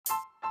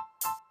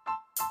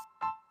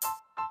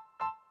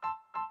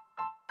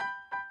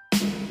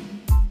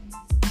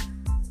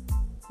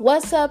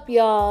What's up,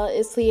 y'all?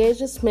 It's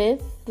Leasia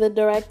Smith, the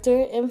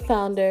director and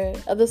founder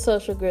of the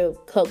social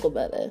group Cocoa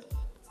Butter.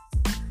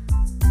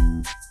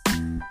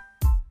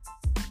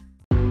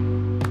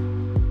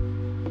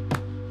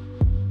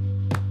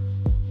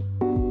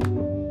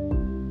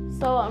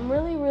 So I'm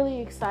really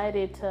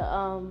excited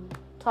to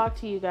talk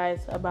to you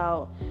guys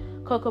about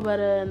Cocoa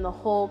Butter and the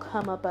whole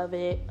come up of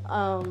it.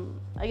 I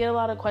get a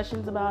lot of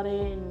questions about it,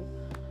 and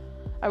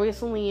I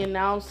recently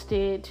announced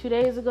it 2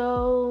 days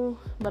ago,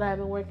 but I've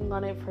been working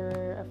on it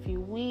for a few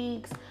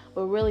weeks,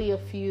 but really a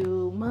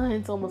few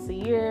months, almost a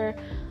year.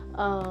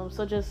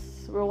 So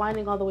just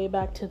rewinding all the way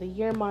back to the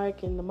year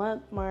mark and the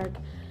month mark.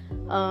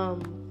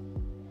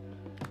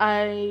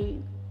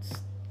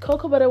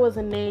 Cocoa Butter was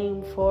a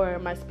name for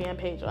my spam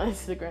page on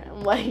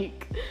Instagram.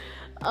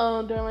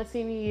 During my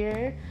senior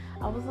year,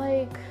 I was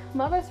like,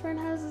 my best friend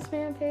has a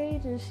spam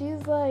page, and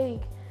she's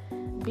like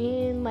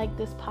being like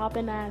this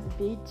poppin' ass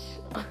bitch,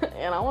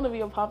 and I want to be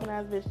a poppin'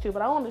 ass bitch too,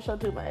 but I don't want to show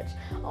too much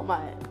on my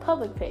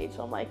public page.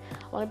 So I'm like,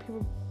 I want to be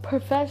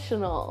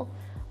professional,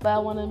 but I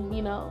want to,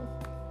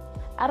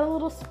 add a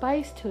little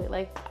spice to it.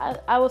 Like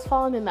I was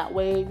falling in that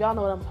wave. Y'all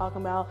know what I'm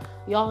talking about.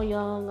 Y'all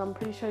young, I'm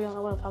pretty sure y'all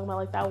know what I'm talking about.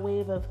 Like that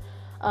wave of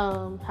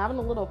having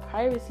a little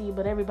privacy,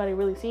 but everybody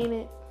really seeing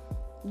it.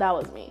 That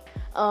was me.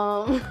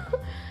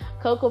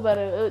 Cocoa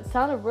Butter. It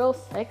sounded real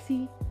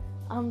sexy.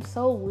 I'm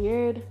so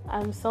weird.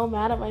 I'm so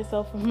mad at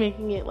myself for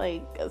making it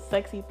like a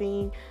sexy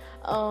thing.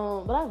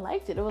 But I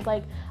liked it. It was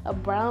like a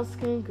brown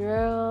skinned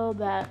girl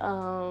that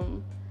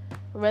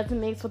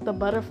resonates with the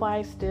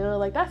butterfly still.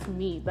 Like that's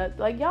me. That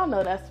y'all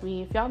know that's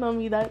me. If y'all know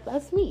me,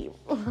 that's me.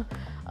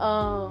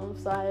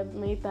 So I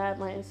made that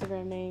my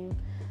Instagram name.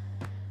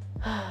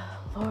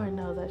 Lord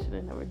knows I should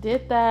have never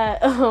did that.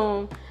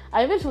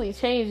 I eventually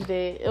changed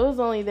it. It was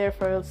only there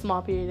for a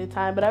small period of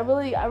time, but I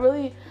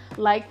really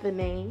liked the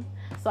name.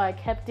 So I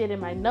kept it in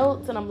my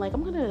notes, and I'm like,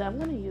 I'm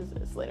gonna use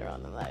this later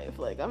on in life.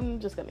 Like,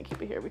 I'm just gonna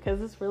keep it here because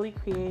it's really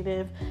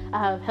creative. I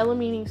have hella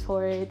meanings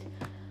for it.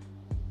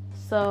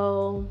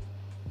 So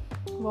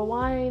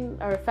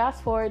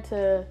fast forward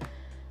to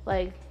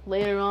like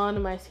later on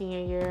in my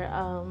senior year.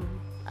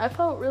 I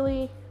felt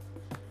really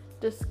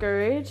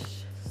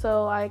discouraged,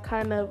 so I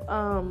kind of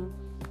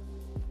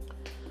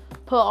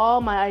put all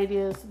my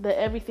ideas,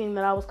 everything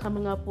that I was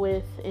coming up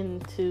with,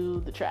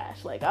 into the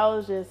trash. Like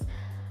I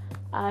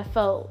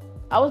felt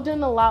I was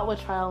doing a lot with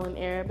trial and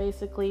error,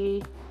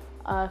 basically.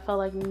 I felt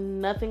like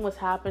nothing was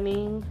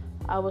happening.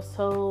 I was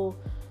so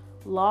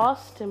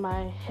lost in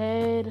my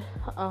head.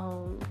 I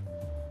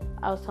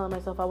was telling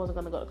myself I wasn't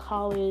going to go to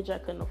college. I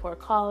couldn't afford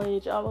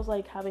college. I was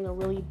like having a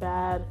really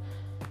bad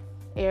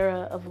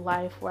era of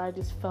life where I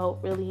just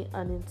felt really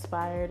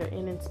uninspired or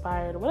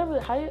uninspired,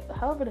 or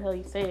however the hell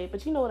you say it,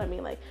 but you know what I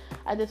mean. Like,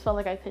 I just felt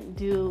like I couldn't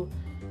do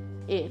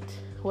it.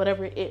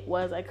 Whatever it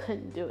was, I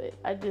couldn't do it.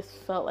 I just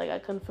felt like I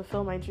couldn't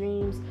fulfill my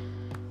dreams.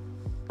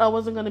 I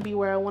wasn't going to be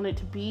where I wanted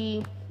to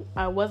be.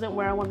 I wasn't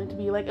where I wanted to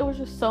be. Like, it was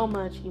just so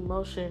much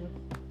emotion.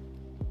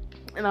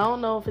 And I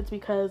don't know if it's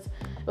because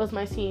it was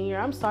my senior year.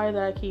 I'm sorry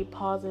that I keep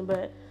pausing,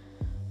 but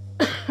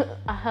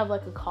I have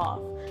like a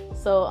cough.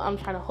 So I'm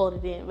trying to hold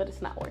it in, but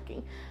it's not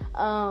working.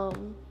 But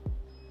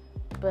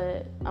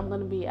I'm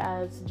going to be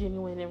as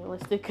genuine and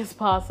realistic as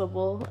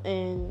possible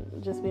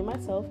and just be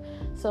myself.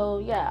 So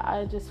yeah,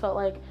 I just felt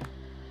like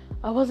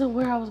I wasn't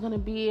where I was going to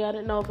be. I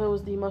didn't know if it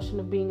was the emotion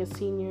of being a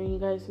senior. You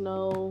guys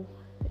know,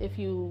 if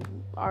you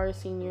are a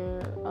senior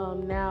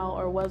now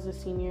or was a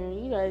senior,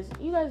 you guys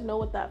know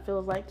what that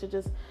feels like, to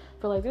just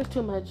feel like there's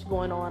too much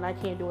going on. I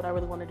can't do what I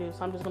really want to do,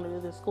 so I'm just going to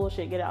do this school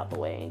shit, get out the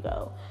way and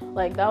go.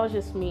 Like, that was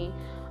just me.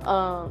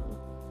 I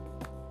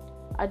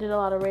did a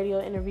lot of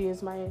radio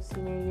interviews my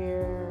senior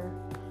year.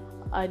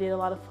 I did a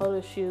lot of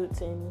photo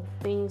shoots and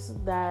things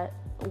that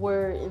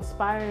were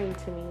inspiring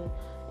to me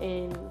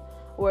and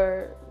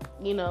were,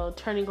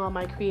 turning on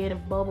my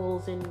creative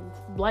bubbles and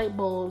light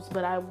bulbs,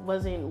 but I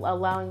wasn't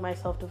allowing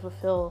myself to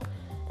fulfill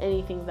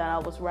anything that I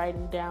was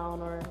writing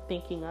down or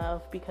thinking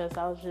of because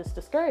I was just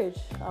discouraged.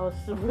 I was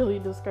really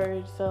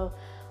discouraged. So,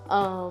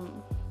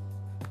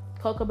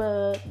 Cocoa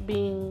Butter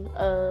being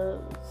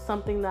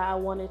something that I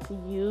wanted to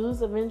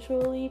use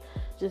eventually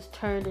just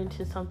turned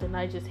into something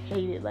I just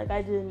hated. Like,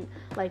 I didn't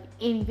like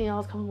anything I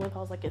was coming with. I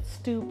was like, it's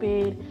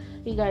stupid.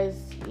 You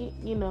guys,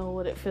 you know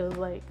what it feels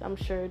like, I'm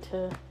sure,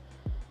 to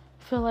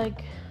feel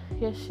like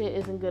your shit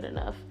isn't good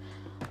enough.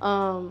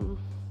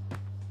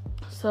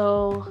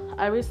 So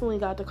I recently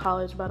got to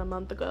college about a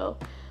month ago,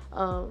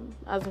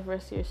 as a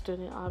first year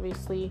student,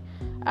 obviously,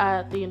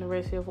 at the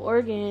University of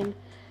Oregon.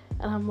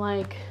 And I'm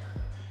like,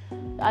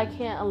 I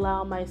can't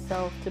allow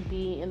myself to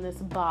be in this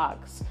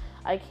box.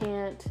 I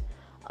can't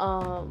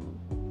allow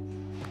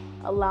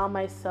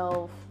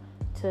myself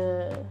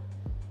to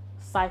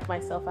psych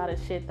myself out of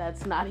shit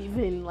that's not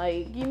even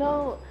like,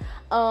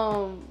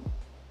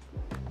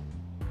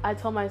 I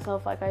told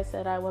myself, like I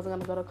said, I wasn't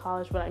going to go to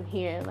college, but I'm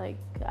here. Like,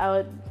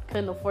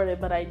 couldn't afford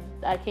it, but I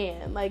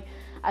can. Like,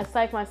 I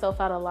psyched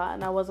myself out a lot,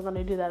 and I wasn't going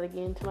to do that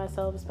again to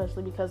myself,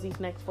 especially because these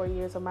next 4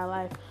 years of my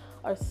life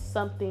are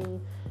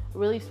something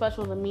really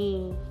special to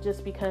me,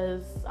 just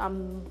because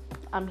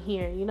I'm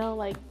here, you know?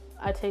 Like,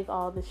 I take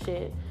all this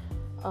shit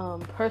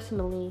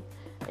personally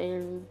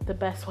in the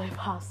best way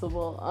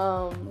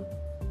possible.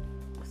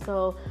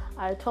 So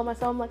I told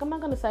myself, I'm like, I'm not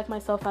gonna psych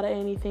myself out of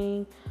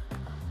anything.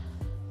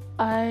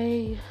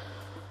 A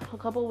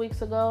couple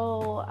weeks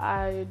ago,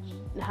 I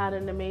had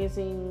an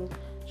amazing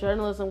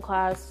journalism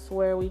class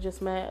where we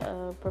just met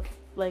a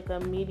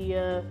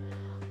media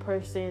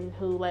person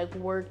who like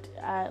worked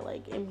at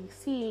like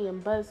NBC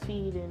and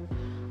BuzzFeed and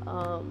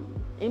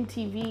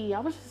MTV. I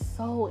was just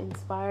so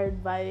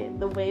inspired by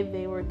the way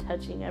they were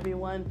touching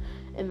everyone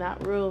in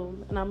that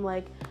room, and I'm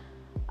like,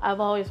 I've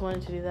always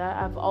wanted to do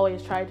that. I've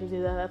always tried to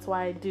do that. That's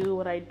why I do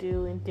what I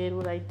do and did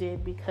what I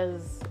did,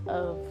 because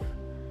of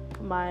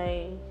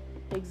my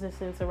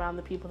existence around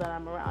the people that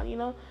I'm around, you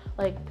know?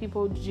 Like,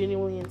 people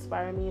genuinely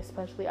inspire me,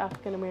 especially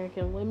African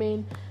American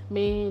women,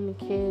 men,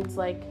 kids.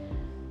 Like,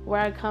 where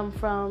I come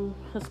from,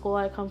 the school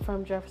I come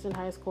from, Jefferson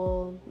High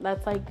School,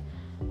 that's like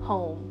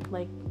home.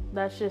 Like,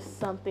 that's just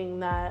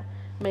something that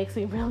makes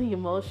me really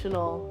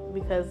emotional,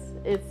 because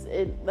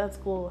that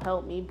school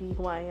helped me be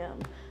who I am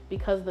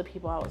because of the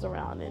people I was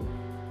around,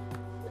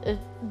 and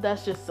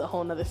that's just a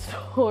whole nother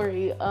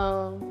story.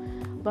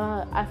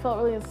 But I felt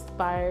really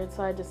inspired,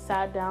 so I just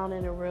sat down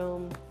in a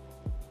room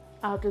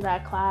after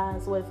that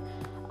class with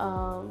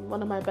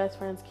one of my best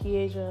friends,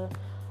 Kieja,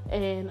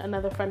 and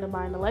another friend of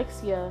mine,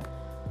 Alexia,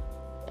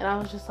 and I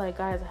was just like,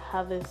 guys, I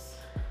have this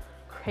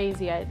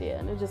crazy idea,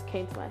 and it just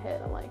came to my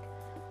head. I'm like,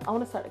 I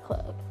want to start a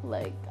club.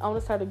 Like, I want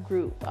to start a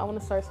group. I want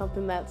to start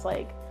something that's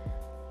like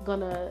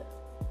gonna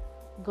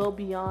go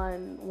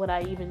beyond what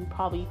I even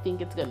probably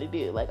think it's gonna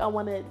do. Like, I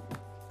want to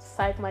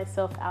psych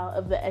myself out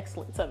of the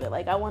excellence of it.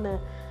 Like, I wanted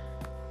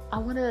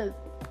to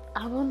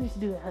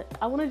do it.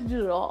 I wanted to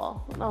do it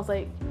all. And I was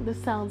like,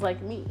 this sounds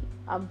like me.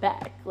 I'm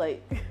back.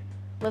 Like,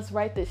 let's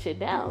write this shit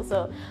down.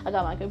 So I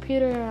got my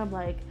computer. I'm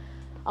like,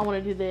 I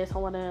want to do this. I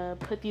want to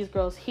put these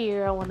girls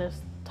here. I want to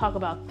talk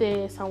about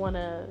this. I want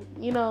to,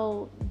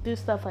 do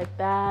stuff like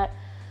that.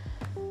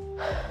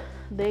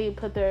 They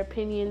put their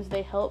opinions.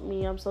 They helped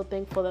me. I'm so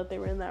thankful that they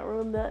were in that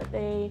room that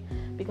day,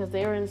 because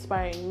they were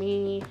inspiring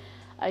me.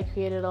 I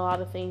created a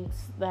lot of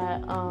things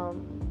that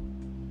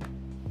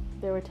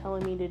they were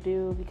telling me to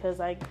do,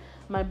 because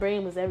my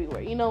brain was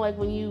everywhere. Like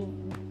when you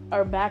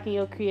are back in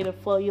your creative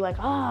flow, you're like,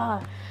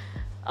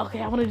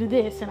 okay, I want to do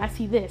this, and I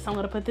see this, I'm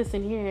going to put this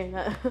in here. And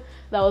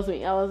that was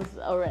me. I was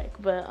a wreck.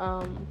 But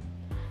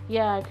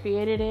yeah, I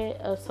created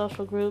a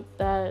social group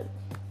that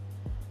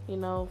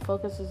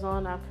focuses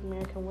on African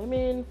American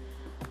women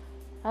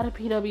at a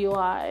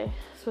PWI,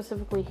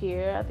 specifically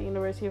here at the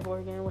University of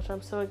Oregon, which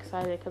I'm so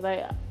excited, because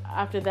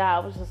after that I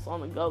was just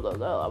on the go.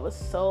 I was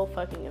so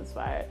fucking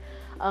inspired.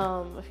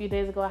 A few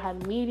days ago I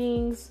had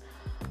meetings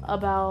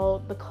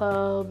about the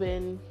club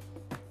and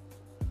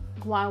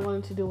why I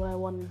wanted to do what I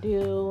wanted to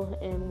do,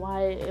 and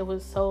why it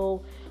was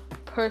so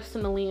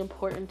personally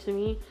important to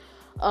me,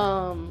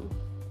 and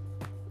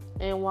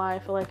why I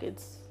feel like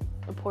it's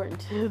important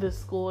to the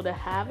school to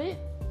have it.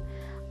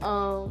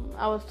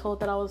 I was told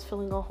that I was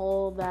filling a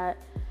hole that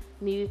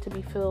needed to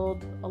be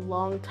filled a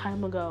long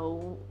time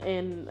ago,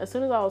 and as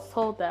soon as I was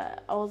told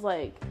that, I was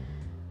like,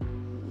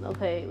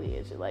 okay,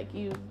 Leah, like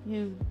you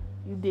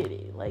did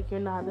it. Like,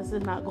 this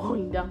is not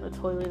going down the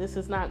toilet. This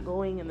is not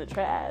going in the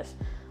trash.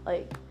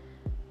 Like,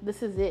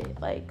 this is it.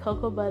 Like,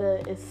 Cocoa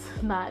Butter is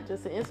not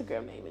just an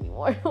Instagram name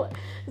anymore.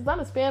 It's not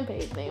a spam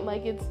page name.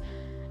 Like,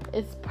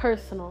 it's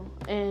personal,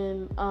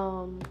 and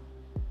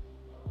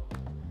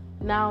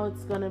now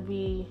it's gonna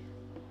be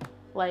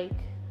like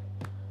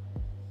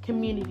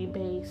community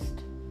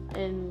based,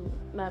 and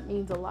that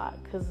means a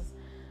lot, because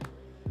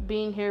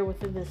being here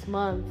within this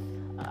month,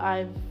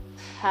 I've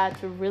had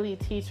to really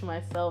teach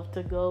myself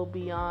to go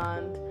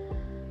beyond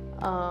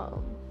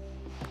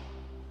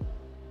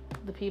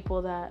the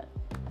people that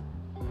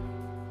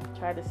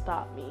try to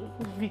stop me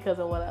because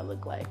of what I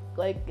look like.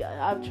 Like,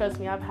 trust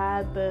me, I've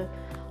had the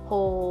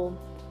whole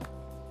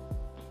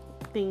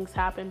things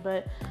happen,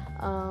 but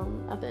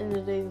at the end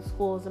of the day, the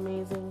school is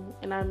amazing,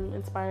 and I'm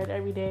inspired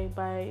every day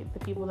by the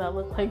people that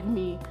look like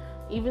me,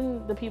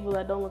 even the people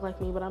that don't look like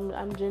me. But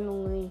I'm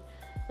genuinely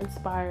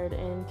inspired,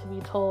 and to be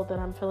told that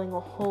I'm filling a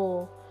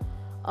hole,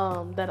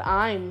 that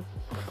I'm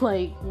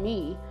like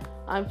me,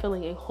 I'm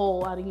filling a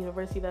hole at a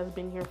university that's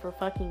been here for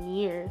fucking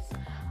years.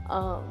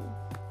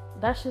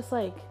 That's just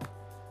like,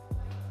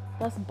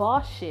 that's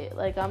boss shit.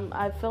 Like,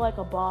 I feel like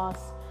a boss.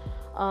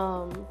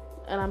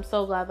 And I'm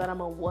so glad that I'm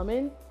a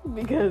woman,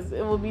 because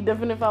it would be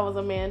different if I was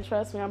a man.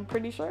 Trust me, I'm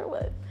pretty sure it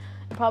would.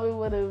 It probably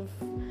would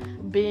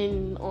have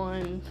been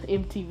on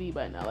MTV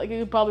by now. Like,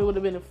 it probably would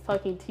have been a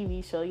fucking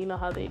TV show. You know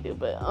how they do.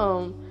 But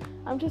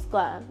I'm just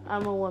glad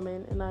I'm a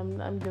woman, and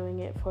I'm doing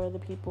it for the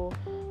people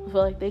who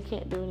feel like they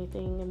can't do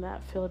anything, and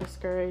that feel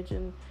discouraged,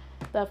 and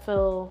that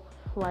feel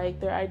like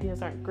their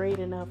ideas aren't great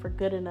enough or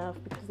good enough,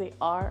 because they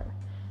are.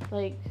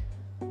 Like,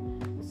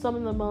 some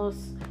of the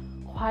most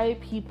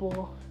quiet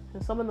people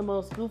and some of the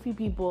most goofy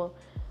people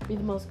be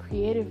the most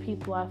creative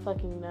people I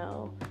fucking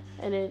know.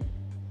 And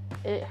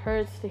it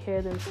hurts to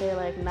hear them say,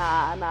 like,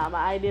 nah, my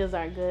ideas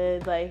aren't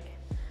good. Like,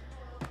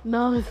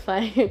 No, it's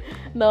fine.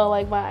 No,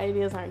 like my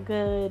ideas aren't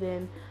good,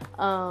 and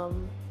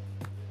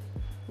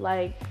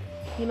like,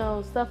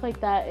 stuff like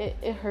that.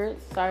 It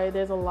hurts. Sorry,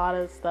 there's a lot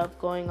of stuff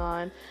going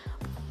on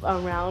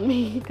around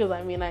me because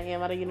I am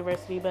at a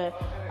university, but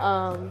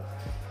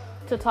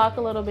to talk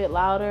a little bit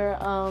louder.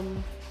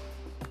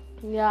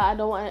 Yeah, I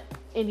don't want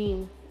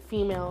any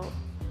female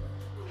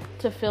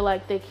to feel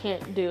like they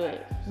can't do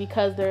it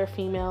because they're a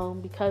female,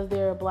 because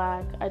they're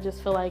black. I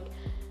just feel like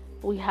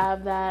we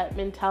have that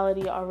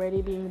mentality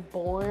already being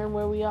born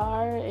where we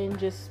are and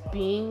just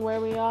being where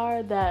we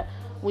are, that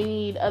we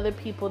need other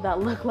people that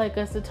look like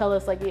us to tell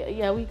us, like,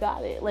 yeah, we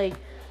got it. Like,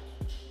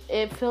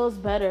 it feels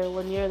better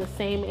when you're the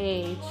same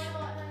age.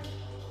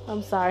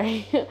 I'm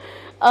sorry.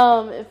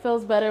 It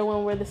feels better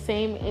when we're the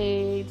same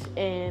age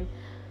and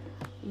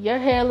your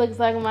hair looks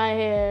like my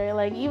hair.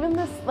 Like, even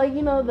this, like,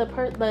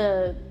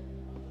 the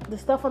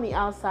stuff on the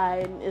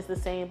outside is the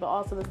same, but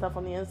also the stuff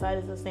on the inside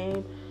is the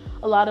same.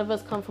 A lot of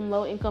us come from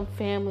low income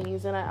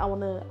families, and I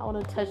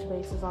wanna touch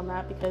bases on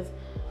that because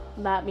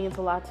that means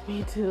a lot to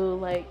me too.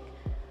 Like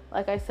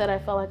I said, I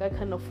felt like I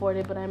couldn't afford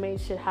it, but I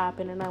made shit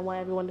happen, and I want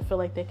everyone to feel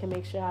like they can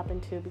make shit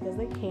happen too, because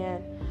they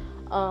can.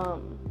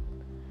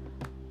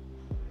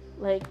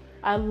 Like,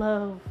 I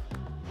love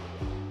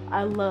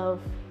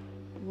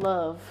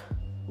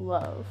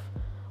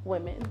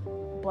women.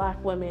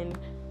 Black women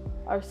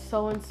are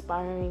so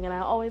inspiring, and I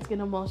always get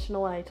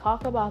emotional when I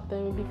talk about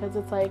them because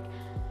it's like,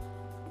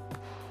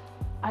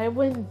 I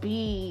wouldn't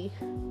be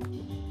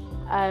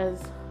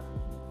as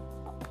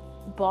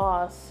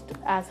bossed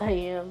as I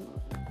am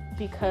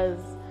because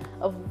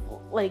of,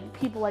 like,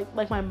 people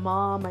like my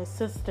mom, my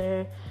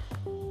sister,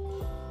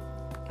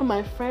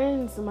 my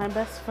friends, my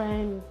best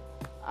friend.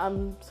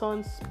 I'm so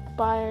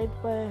inspired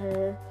by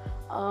her.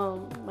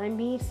 My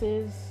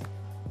nieces,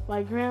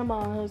 my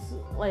grandmas,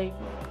 like,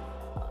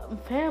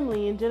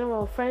 family in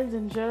general, friends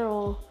in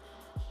general.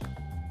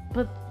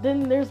 But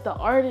then there's the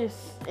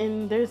artists,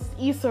 and there's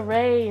Issa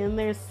Rae, and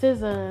there's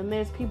SZA, and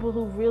there's people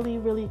who really,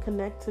 really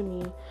connect to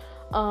me.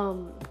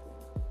 And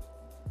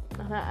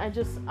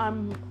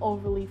I'm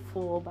overly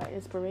full by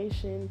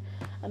inspiration,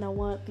 and I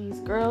want these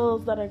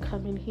girls that are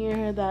coming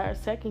here that are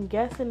second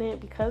guessing it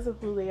because of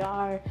who they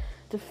are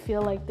to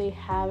feel like they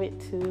have it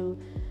too.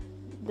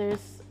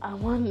 I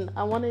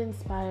want to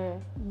inspire,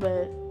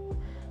 but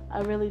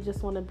I really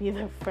just want to be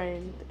their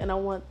friend, and I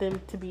want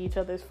them to be each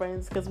other's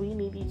friends because we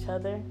need each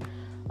other.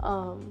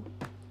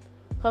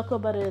 Cocoa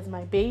Butter is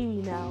my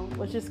baby now,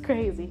 which is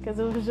crazy because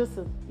it was just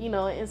an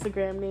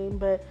Instagram name,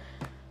 but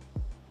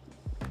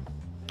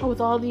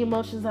with all the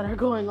emotions that are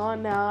going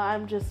on now,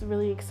 I'm just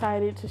really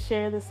excited to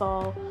share this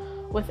all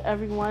with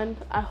everyone.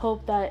 I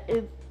hope that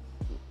it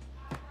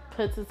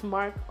puts its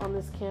mark on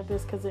this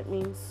campus because it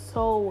means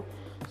so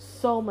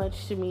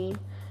much to me,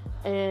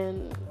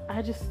 and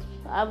I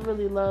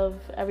really love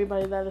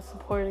everybody that is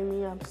supporting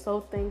me. I'm so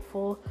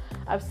thankful.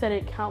 I've said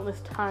it countless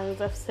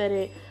times. I've said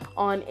it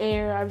on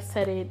air. I've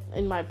said it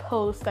in my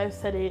post. I've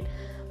said it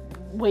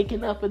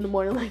waking up in the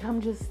morning. Like,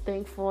 I'm just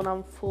thankful and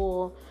I'm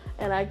full.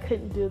 And I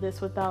couldn't do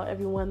this without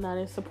everyone that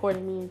is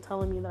supporting me and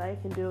telling me that I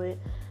can do it.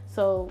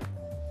 So,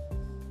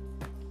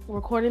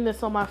 recording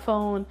this on my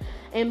phone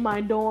in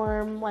my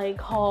dorm, like,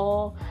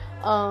 hall,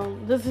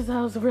 this is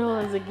as real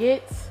as it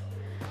gets.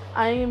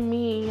 I am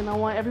me, and I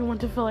want everyone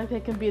to feel like they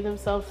can be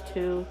themselves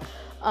too.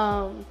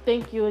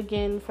 Thank you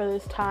again for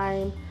this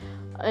time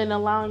and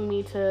allowing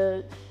me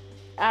to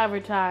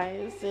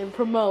advertise and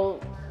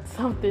promote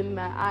something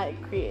that I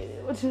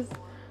created,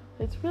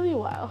 it's really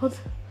wild.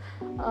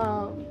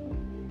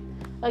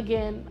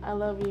 Again, I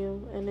love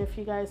you, and if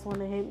you guys want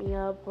to hit me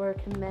up or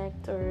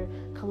connect or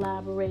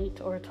collaborate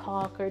or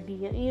talk or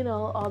DM,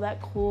 all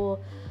that cool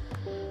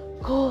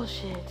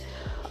shit.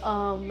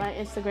 My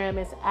Instagram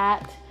is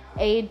at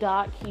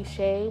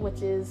a.keishai,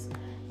 which is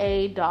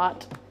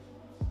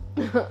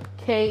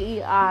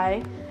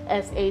a.keishai.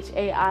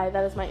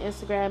 That is my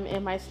Instagram,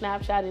 and my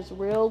Snapchat is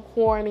real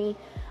corny,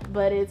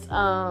 but it's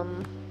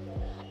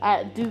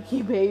at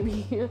Dookie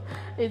Baby.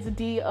 It's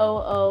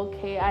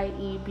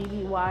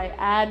DOOKIEBBY.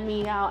 Add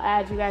me, I'll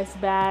add you guys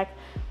back.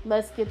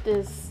 Let's get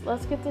this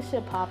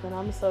shit popping.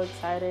 I'm so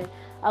excited.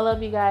 I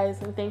love you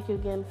guys, and thank you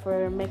again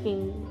for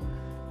making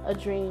a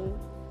dream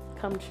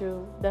come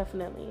true.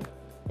 Definitely.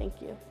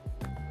 Thank you.